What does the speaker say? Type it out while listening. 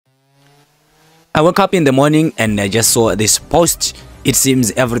I woke up in the morning and I just saw this post. It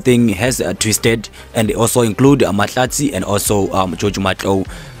seems everything has twisted, and they also include Matlou and also George Matlou.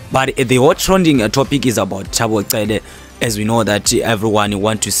 But the hot trending topic is about Thabo Cele. As we know that everyone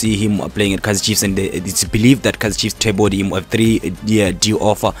want to see him playing at Kaizer Chiefs, and it's believed that Kaizer Chiefs tabled him a 3-year deal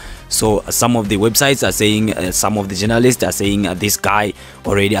offer. So some of the websites are saying, some of the journalists are saying this guy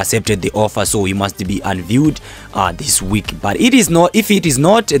already accepted the offer, so he must be unveiled this week. But it is not. If it is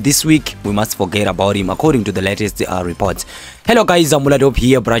not this week, we must forget about him, according to the latest reports. Hello guys, I'm Matlou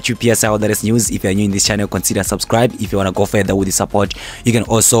here, brought you PSI all the rest news. If you're new in this channel, consider subscribe. If you want to go further with the support, you can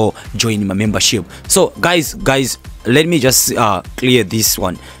also join my membership. So guys, let me just clear this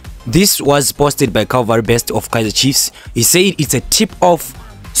one. This was posted by Cover Best of Kaizer Chiefs. He said it's a tip off.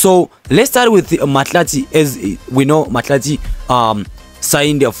 So let's start with Matlou. As we know, Matlou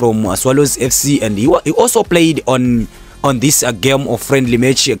signed from Swallows FC, and he also played on this game of friendly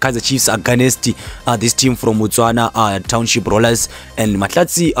match Kaizer Chiefs against this team from Botswana, Township Rollers. And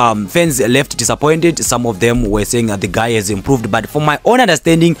Matlou fans left disappointed. Some of them were saying the guy has improved, but from my own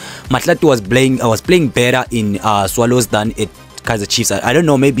understanding, Matlou was playing better in Swallows than at Kaizer Chiefs. I don't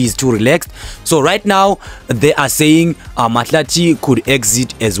know, maybe he's too relaxed. So right now they are saying Matlou could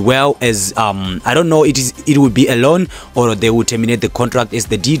exit, as well as I don't know, it would be a loan or they would terminate the contract as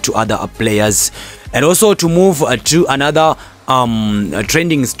they did to other players. And also to move to another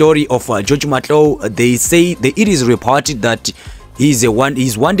trending story of George Matlou, they say that it is reported that he's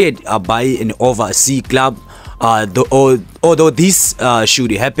wanted by an overseas club. Although this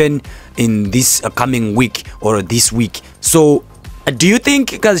should happen in this coming week or this week. So do you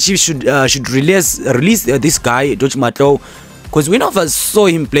think Kaizer Chiefs should release this guy George Matlou? Because we never saw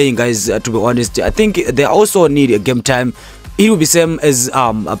him playing, guys, to be honest. I think they also need a game time. It will be same as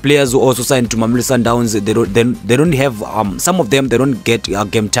players who also signed to Mamelodi Sundowns. They don't have some of them, they don't get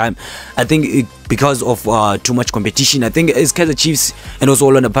game time. I think because of too much competition. I think as Kaizer Chiefs and also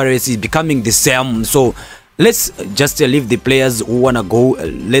Orlando Pirates is becoming the same. So let's just leave the players who wanna go,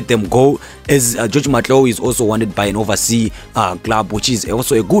 let them go. As George Matlou is also wanted by an overseas club, which is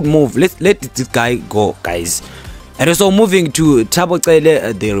also a good move. Let this guy go, guys. And also moving to Thabo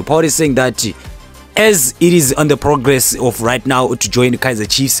Cele, the report is saying that as it is on the progress of right now to join Kaizer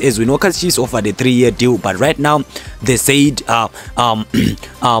Chiefs. As we know, Kaizer Chiefs offered a 3-year deal, but right now they said Thabo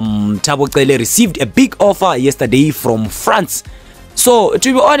Cele received a big offer yesterday from France. So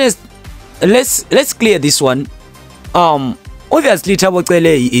to be honest, let's clear this one. Obviously Thabo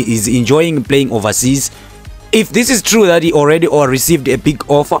Cele is enjoying playing overseas. If this is true that he already received a big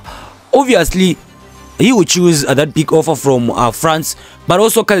offer, obviously he would choose that big offer from France. But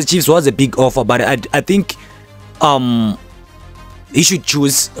also Kaizer Chiefs was a big offer, but I think he should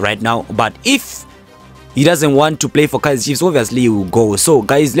choose right now. But if he doesn't want to play for Kaizer Chiefs, obviously he will go. So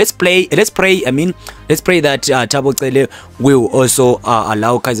guys, let's pray that Thabo Cele will also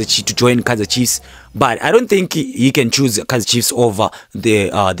allow Kaizer Chiefs to join Kaizer Chiefs. But I don't think he can choose Kaizer Chiefs over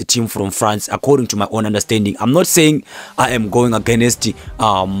the team from France, according to my own understanding. I'm not saying I am going against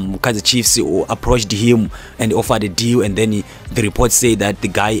Kaizer Chiefs who approached him and offered a deal, and then the reports say that the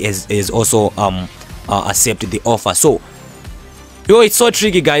guy is also accepted the offer. So it's so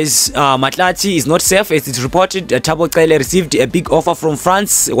tricky, guys. Matlou is not safe, as it's reported. Thabo Cele received a big offer from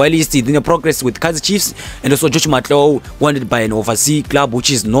France while he's in the progress with Kaizer Chiefs, and also George Matlou wanted by an overseas club, which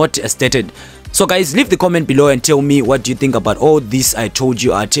is not stated. So guys, leave the comment below and tell me what do you think about all this I told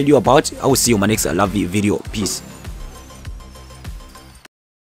you. I'll tell you about. I will see you in my next lovely video. Peace.